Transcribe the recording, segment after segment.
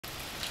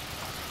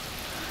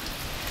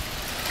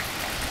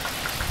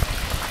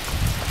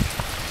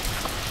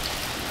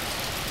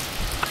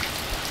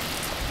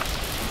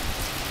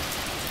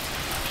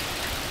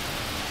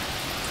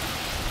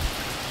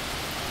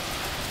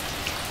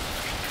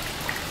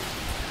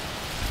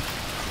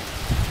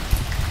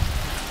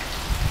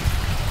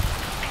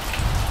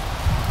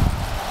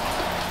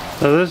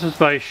So this is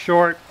my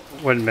short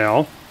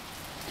windmill.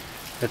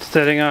 It's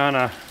sitting on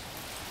a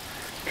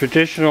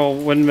traditional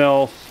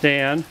windmill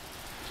stand.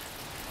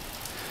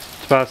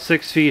 It's about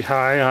 6 feet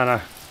high on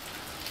a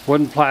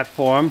wooden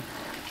platform,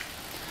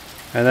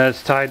 and then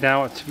it's tied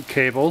down with some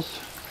cables.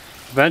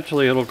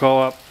 Eventually it'll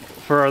go up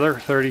further,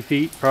 30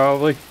 feet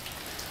probably.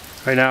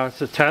 Right now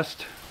it's a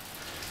test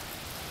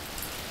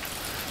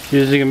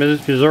using a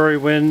Missouri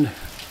wind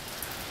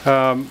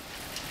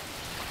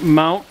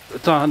mount.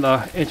 It's on the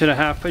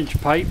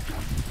 1.5-inch pipe,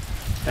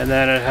 and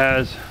then it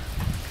has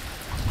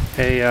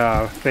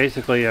a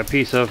basically a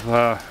piece of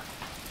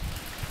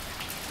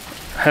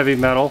heavy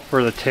metal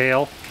for the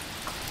tail,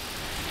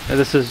 and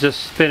this is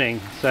just spinning.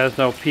 It has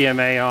no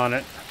PMA on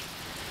it,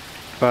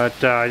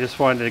 but I just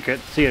wanted to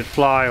see it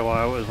fly while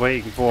I was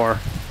waiting for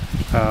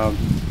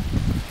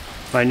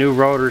my new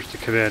rotors to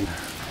come in.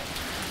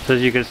 So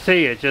as you can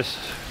see, it just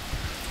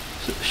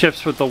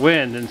shifts with the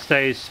wind and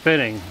stays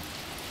spinning.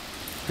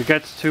 If it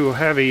gets too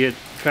heavy, it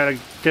kind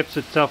of dips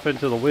itself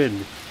into the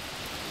wind.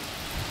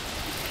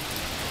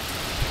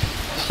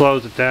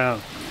 Slows it down.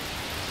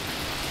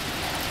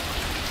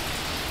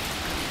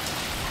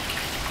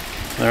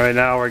 And right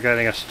now we're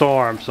getting a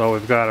storm, so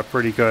we've got a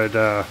pretty good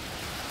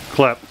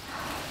clip.